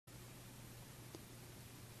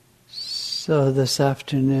So this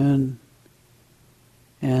afternoon,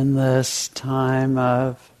 in this time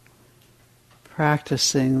of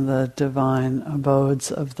practicing the divine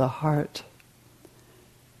abodes of the heart,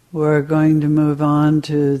 we're going to move on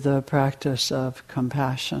to the practice of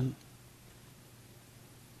compassion.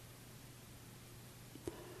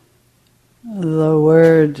 The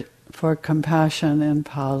word for compassion in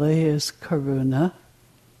Pali is karuna,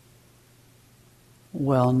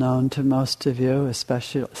 well known to most of you,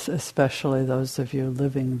 especially those of you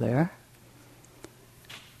living there.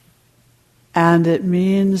 And it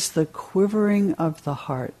means the quivering of the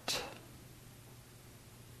heart.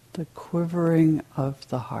 The quivering of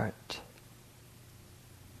the heart.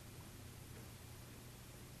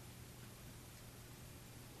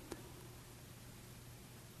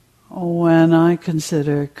 When I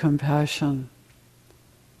consider compassion,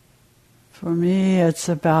 for me it's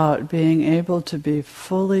about being able to be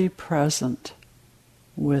fully present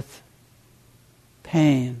with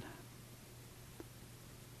pain,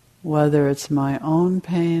 whether it's my own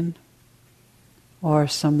pain or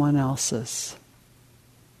someone else's.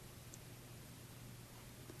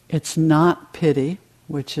 It's not pity,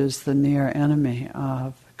 which is the near enemy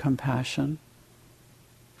of compassion,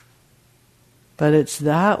 but it's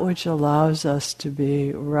that which allows us to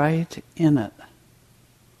be right in it.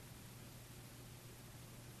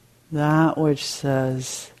 That which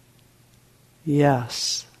says,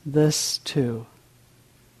 yes, this too,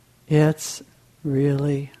 it's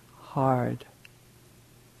really hard,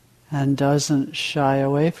 and doesn't shy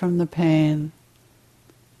away from the pain,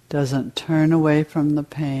 doesn't turn away from the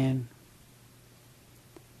pain,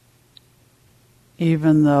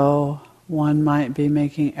 even though one might be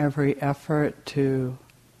making every effort to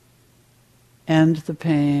end the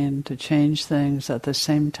pain, to change things, at the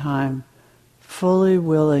same time fully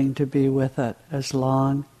willing to be with it as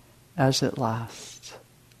long as it lasts.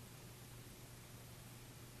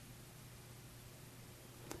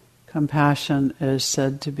 Compassion is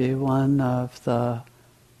said to be one of the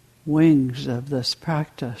wings of this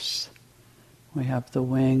practice. We have the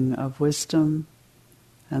wing of wisdom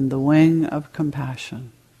and the wing of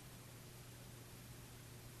compassion.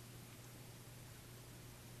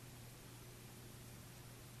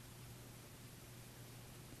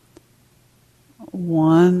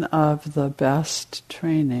 One of the best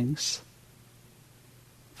trainings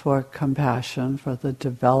for compassion, for the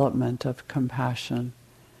development of compassion,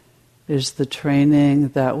 is the training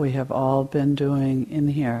that we have all been doing in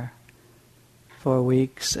here for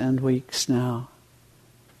weeks and weeks now,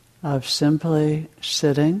 of simply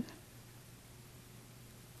sitting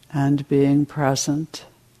and being present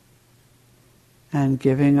and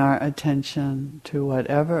giving our attention to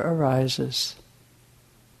whatever arises.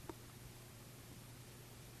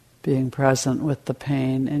 Being present with the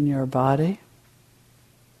pain in your body,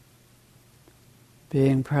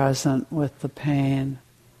 being present with the pain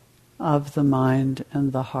of the mind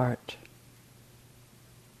and the heart.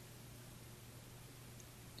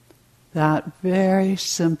 That very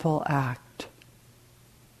simple act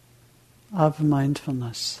of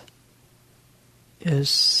mindfulness is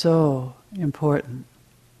so important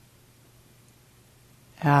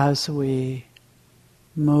as we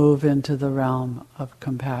move into the realm of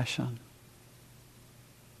compassion.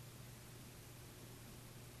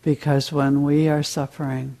 Because when we are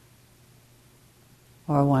suffering,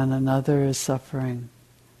 or when another is suffering,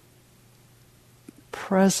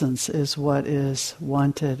 presence is what is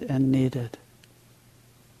wanted and needed.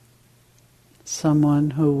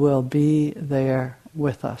 Someone who will be there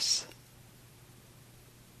with us.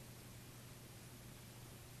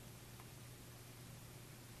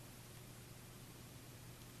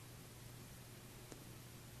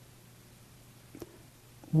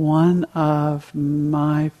 One of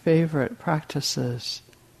my favorite practices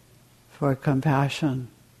for compassion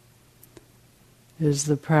is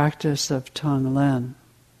the practice of Tonglen,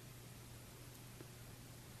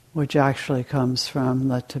 which actually comes from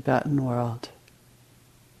the Tibetan world.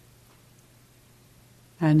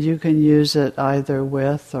 And you can use it either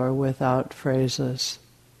with or without phrases.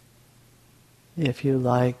 If you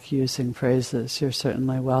like using phrases, you're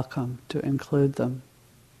certainly welcome to include them.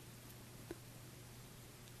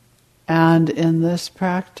 And in this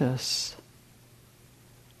practice,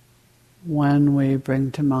 when we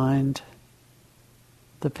bring to mind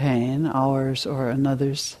the pain, ours or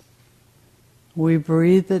another's, we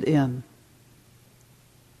breathe it in.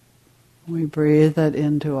 We breathe it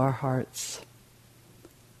into our hearts.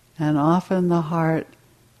 And often the heart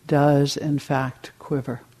does, in fact,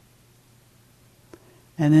 quiver.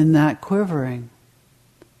 And in that quivering,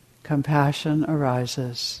 compassion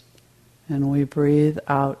arises, and we breathe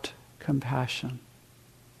out compassion.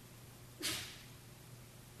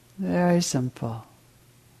 Very simple.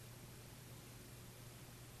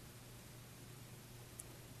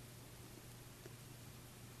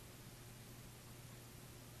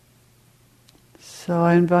 So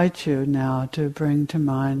I invite you now to bring to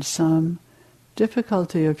mind some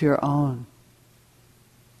difficulty of your own.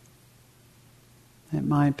 It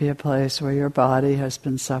might be a place where your body has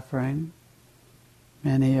been suffering.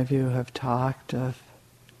 Many of you have talked of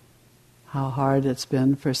how hard it's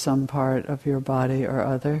been for some part of your body or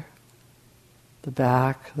other. The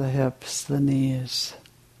back, the hips, the knees.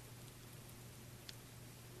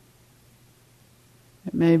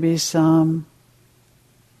 It may be some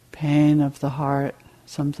pain of the heart,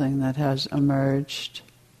 something that has emerged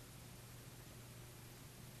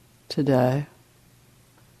today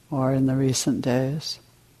or in the recent days.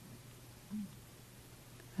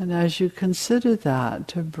 And as you consider that,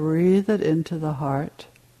 to breathe it into the heart,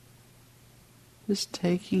 just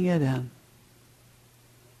taking it in.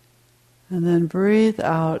 And then breathe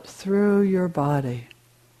out through your body,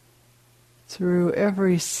 through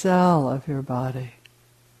every cell of your body,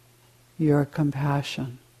 your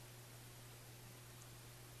compassion.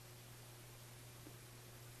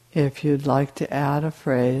 If you'd like to add a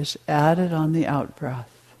phrase, add it on the out-breath.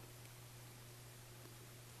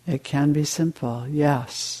 It can be simple.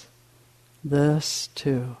 Yes, this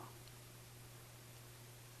too.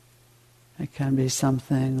 It can be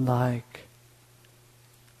something like,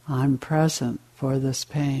 I'm present for this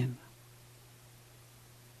pain.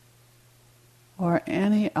 Or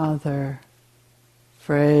any other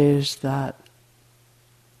phrase that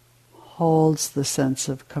holds the sense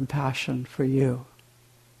of compassion for you.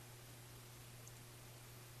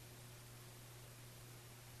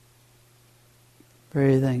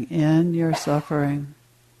 Breathing in your suffering,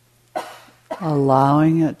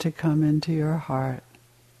 allowing it to come into your heart.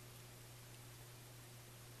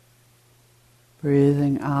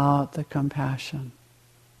 Breathing out the compassion.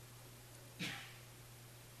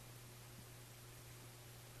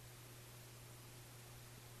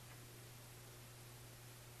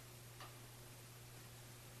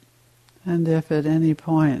 And if at any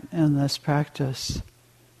point in this practice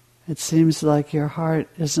it seems like your heart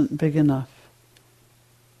isn't big enough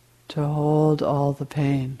to hold all the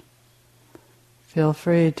pain, feel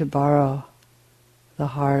free to borrow the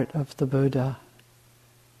heart of the Buddha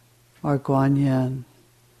or Guan Yin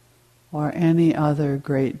or any other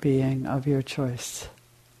great being of your choice.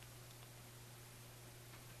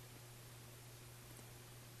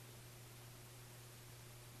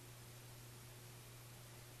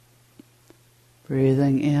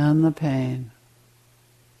 Breathing in the pain,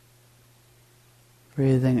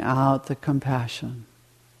 breathing out the compassion.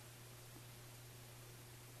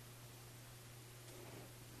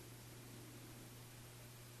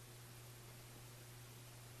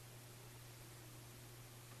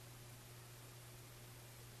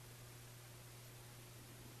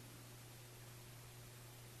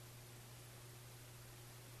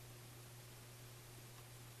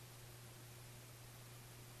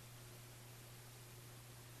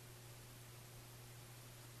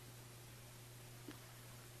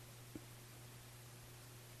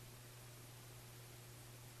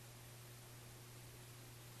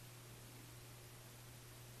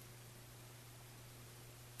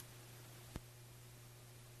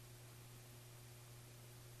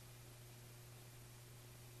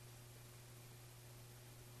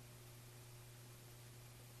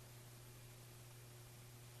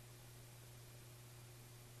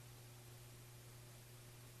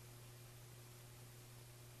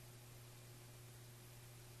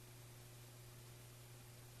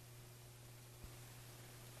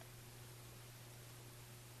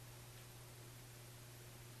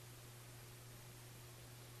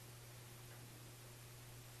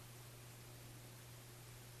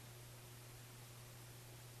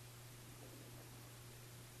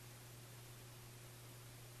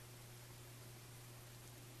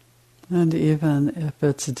 And even if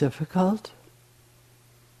it's difficult,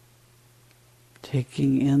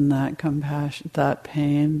 taking in that compassion, that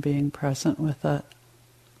pain, being present with it,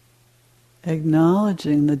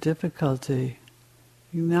 acknowledging the difficulty,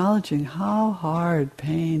 acknowledging how hard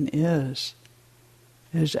pain is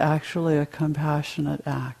actually a compassionate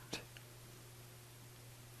act.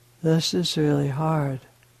 This is really hard.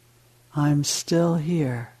 I'm still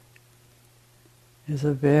here is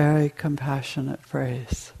a very compassionate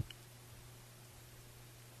phrase.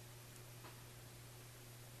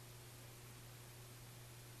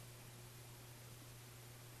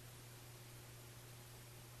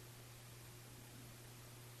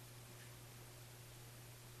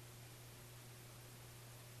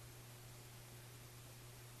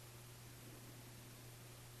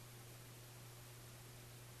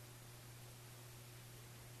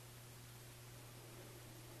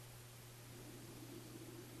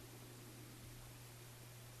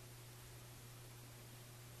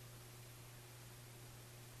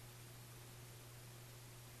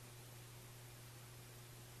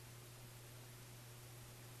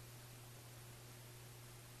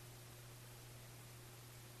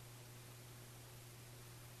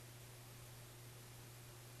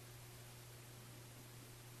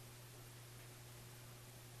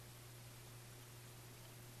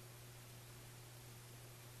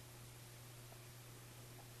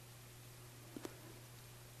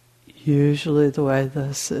 Usually the way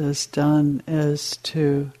this is done is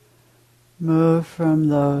to move from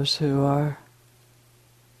those who are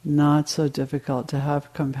not so difficult to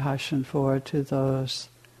have compassion for to those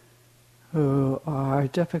who are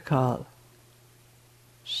difficult.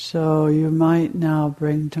 So you might now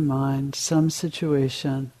bring to mind some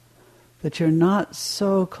situation that you're not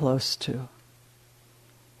so close to,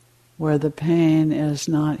 where the pain is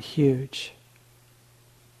not huge.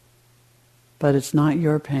 But it's not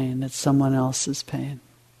your pain, it's someone else's pain.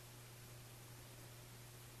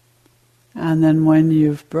 And then when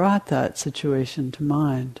you've brought that situation to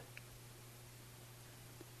mind,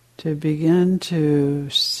 to begin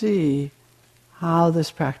to see how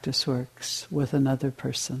this practice works with another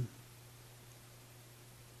person.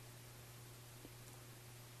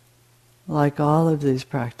 Like all of these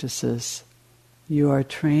practices, you are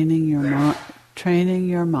training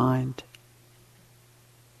your mind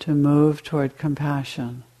to move toward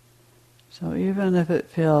compassion. So even if it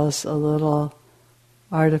feels a little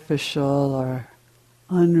artificial or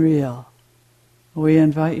unreal, we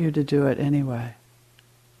invite you to do it anyway.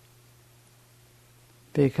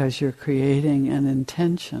 Because you're creating an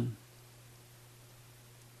intention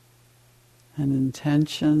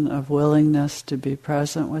of willingness to be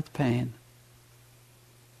present with pain,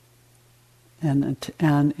 and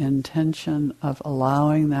an intention of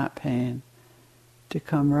allowing that pain to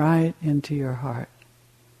come right into your heart.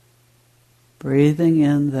 Breathing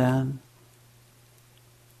in then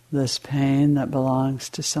this pain that belongs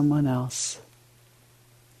to someone else.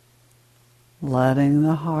 Letting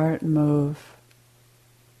the heart move.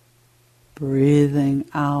 Breathing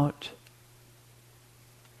out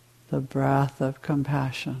the breath of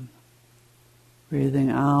compassion. Breathing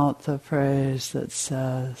out the phrase that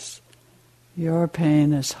says, "Your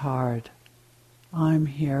pain is hard. I'm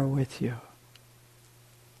here with you."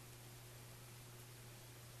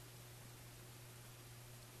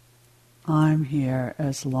 I'm here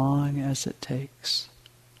as long as it takes.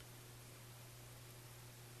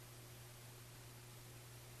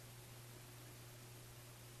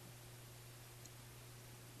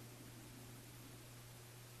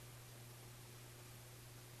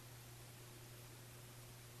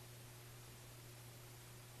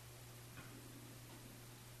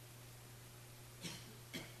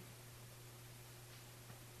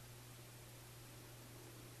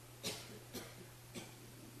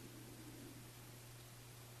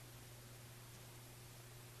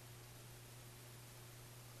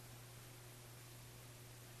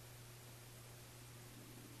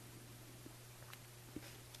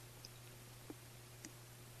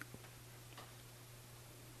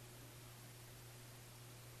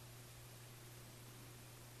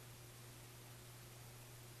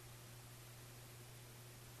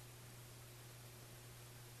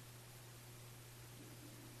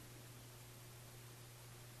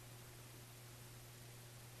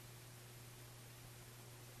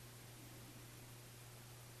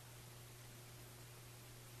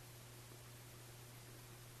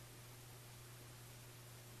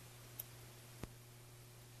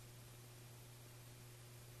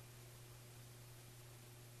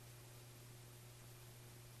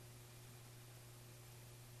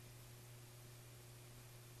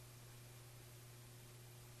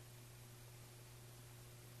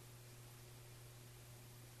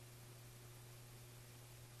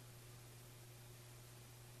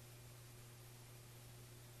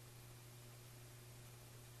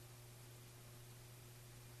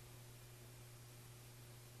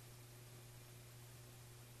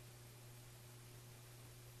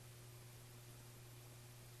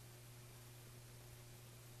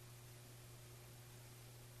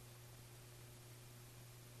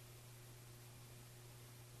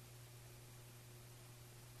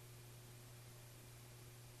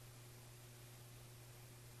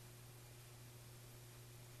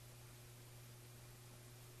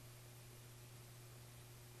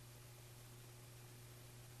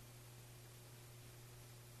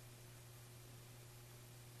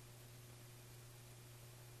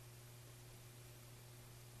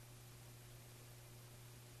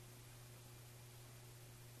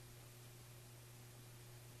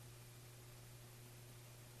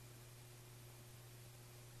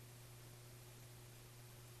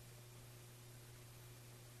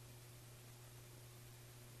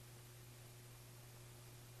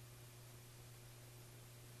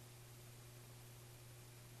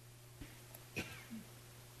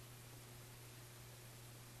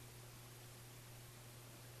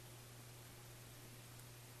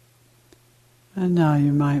 And now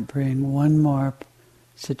you might bring one more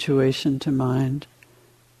situation to mind.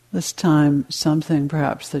 This time something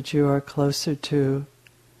perhaps that you are closer to,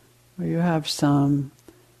 where you have some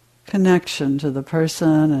connection to the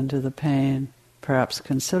person and to the pain, perhaps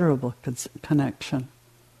considerable connection.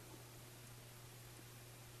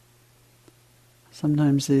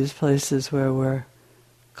 Sometimes these places where we're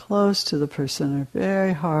close to the person are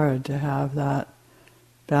very hard to have that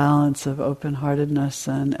balance of open-heartedness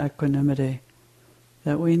and equanimity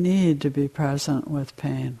that we need to be present with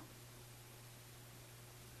pain.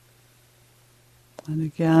 And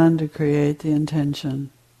again, to create the intention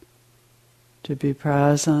to be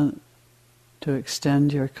present, to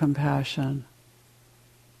extend your compassion,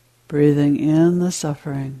 breathing in the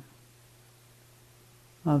suffering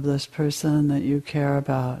of this person that you care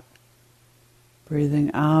about,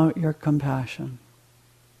 breathing out your compassion.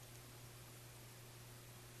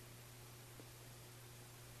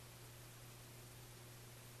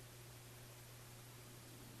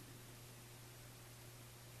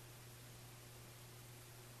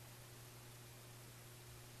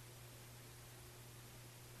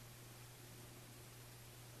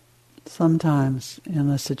 Sometimes in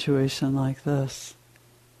a situation like this,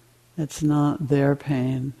 it's not their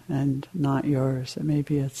pain and not yours.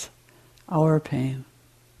 Maybe it's our pain.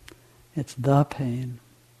 It's the pain.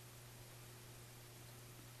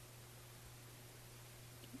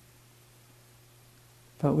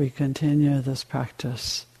 But we continue this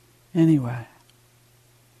practice anyway,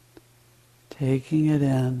 taking it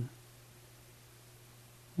in,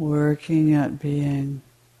 working at being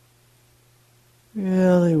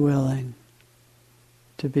really willing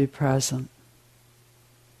to be present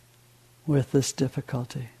with this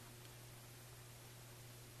difficulty.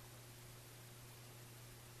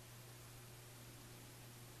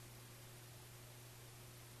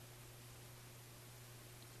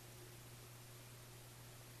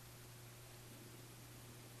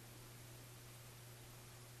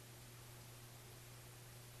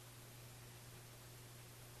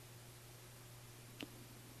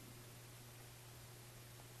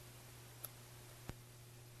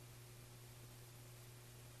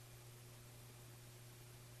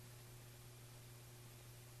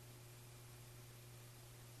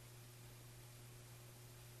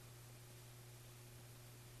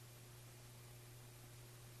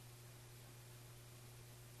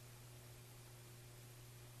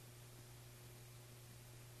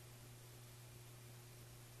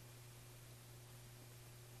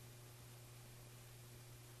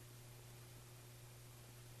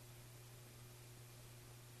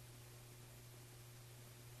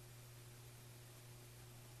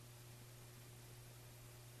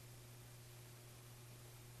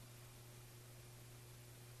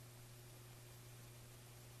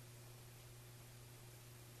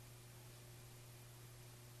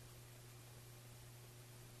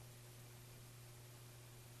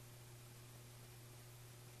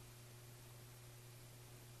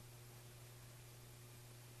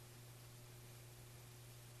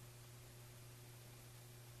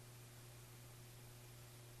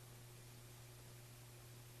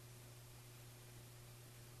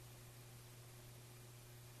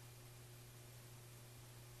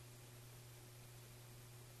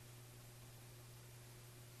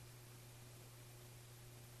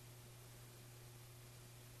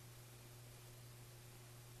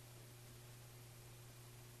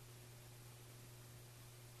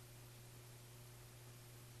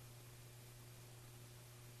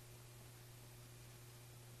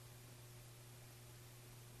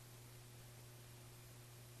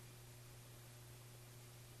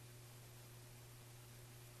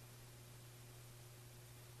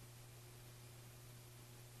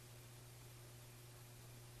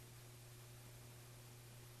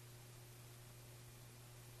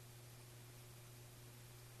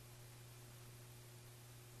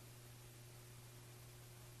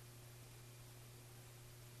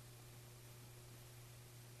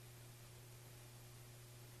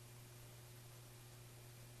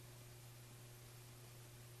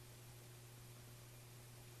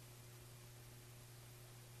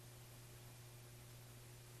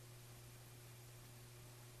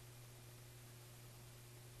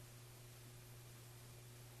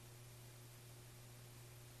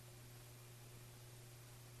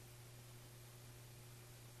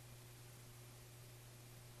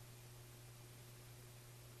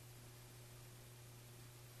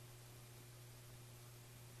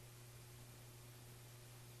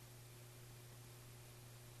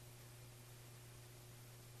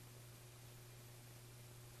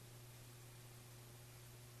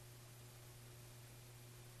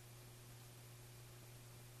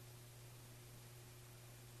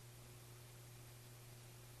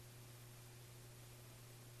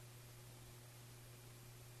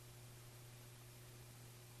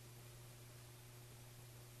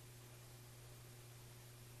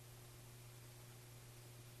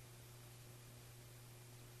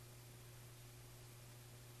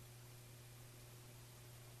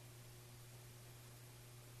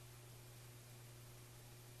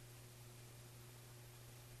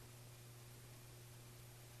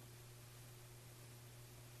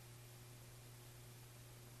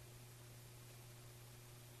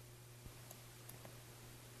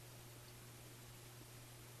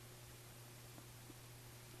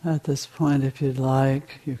 At this point, if you'd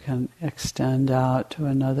like, you can extend out to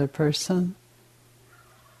another person.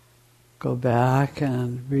 Go back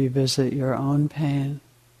and revisit your own pain.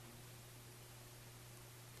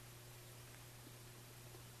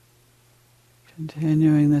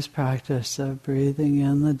 Continuing this practice of breathing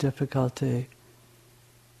in the difficulty,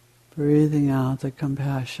 breathing out the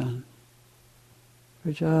compassion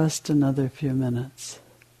for just another few minutes.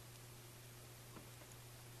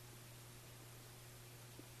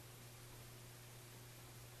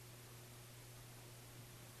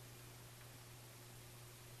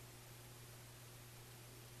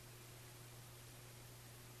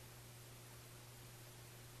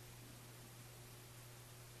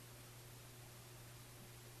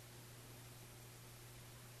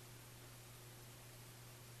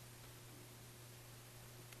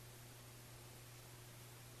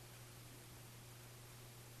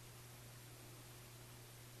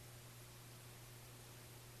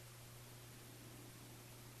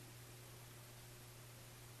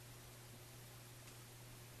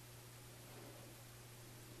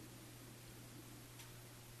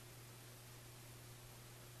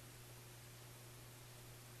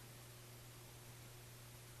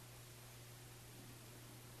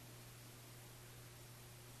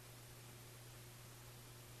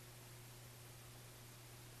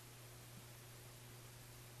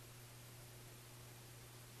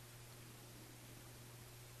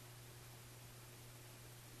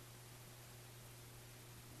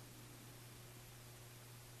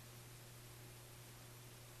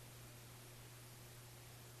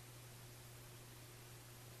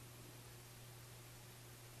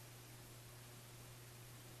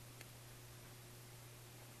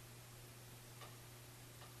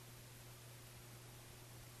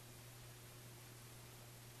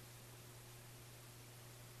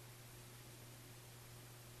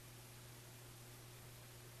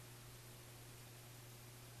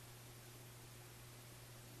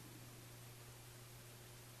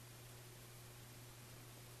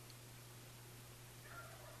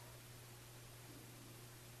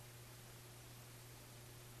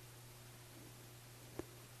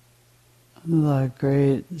 The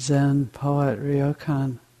great Zen poet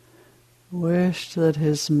Ryokan wished that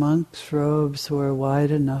his monk's robes were wide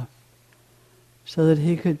enough so that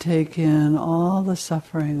he could take in all the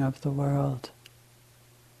suffering of the world.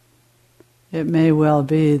 It may well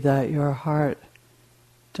be that your heart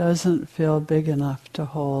doesn't feel big enough to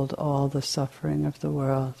hold all the suffering of the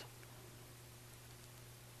world.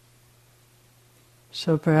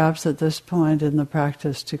 So perhaps at this point in the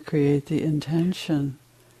practice to create the intention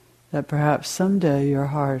that perhaps someday your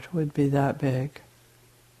heart would be that big.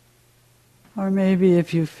 Or maybe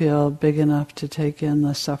if you feel big enough to take in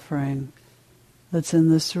the suffering that's in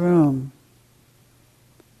this room,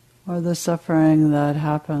 or the suffering that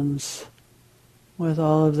happens with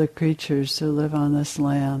all of the creatures who live on this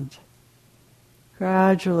land,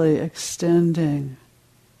 gradually extending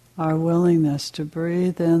our willingness to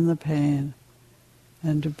breathe in the pain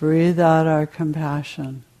and to breathe out our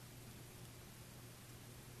compassion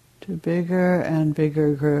to bigger and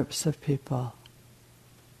bigger groups of people.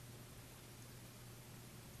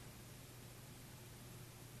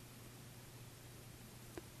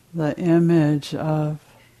 The image of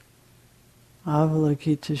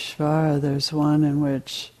Avalokiteshvara, there's one in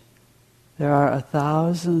which there are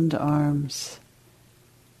 1,000 arms,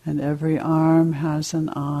 and every arm has an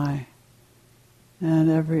eye,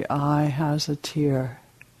 and every eye has a tear.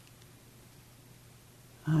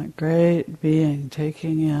 A great being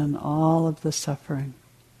taking in all of the suffering,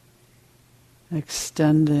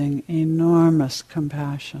 extending enormous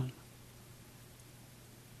compassion.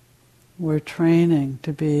 We're training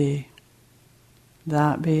to be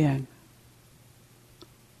that being,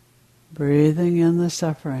 breathing in the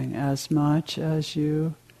suffering as much as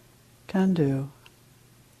you can do,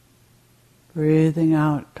 breathing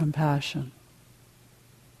out compassion.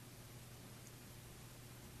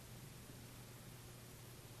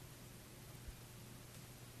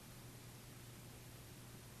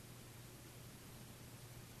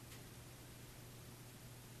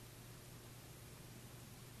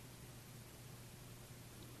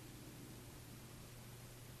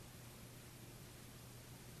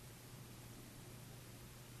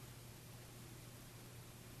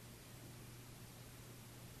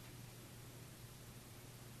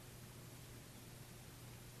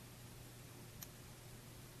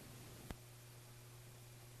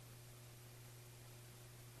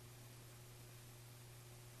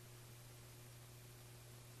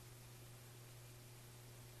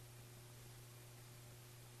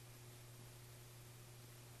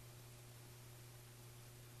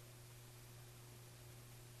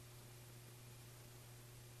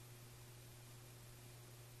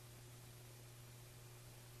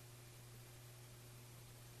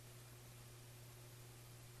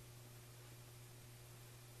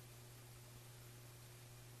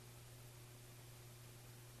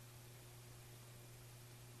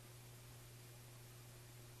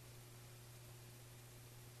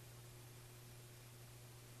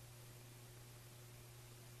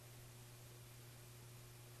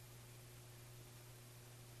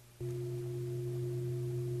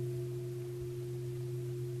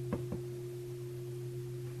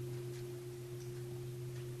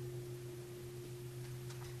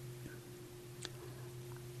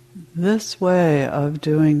 This way of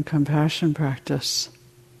doing compassion practice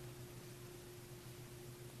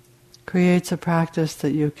creates a practice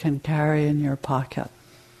that you can carry in your pocket.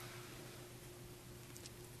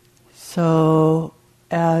 So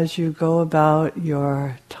as you go about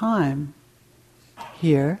your time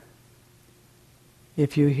here,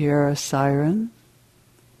 if you hear a siren,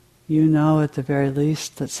 you know at the very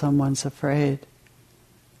least that someone's afraid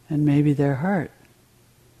and maybe they're hurt.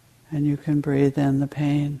 And you can breathe in the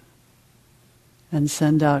pain and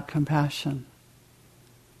send out compassion.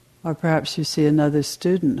 Or perhaps you see another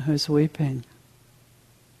student who's weeping,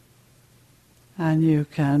 and you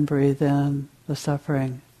can breathe in the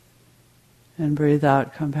suffering and breathe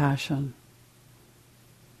out compassion.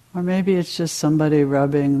 Or maybe it's just somebody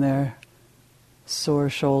rubbing their sore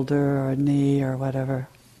shoulder or knee or whatever,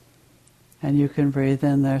 and you can breathe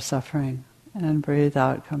in their suffering and breathe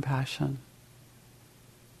out compassion.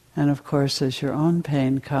 And of course, as your own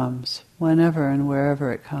pain comes, whenever and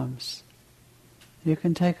wherever it comes, you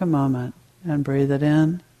can take a moment and breathe it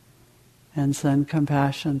in and send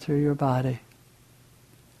compassion through your body.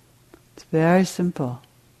 It's very simple.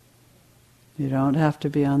 You don't have to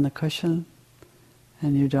be on the cushion,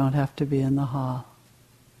 and you don't have to be in the hall.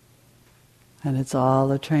 And it's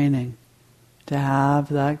all a training to have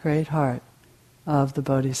that great heart of the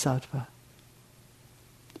Bodhisattva.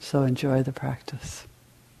 So enjoy the practice.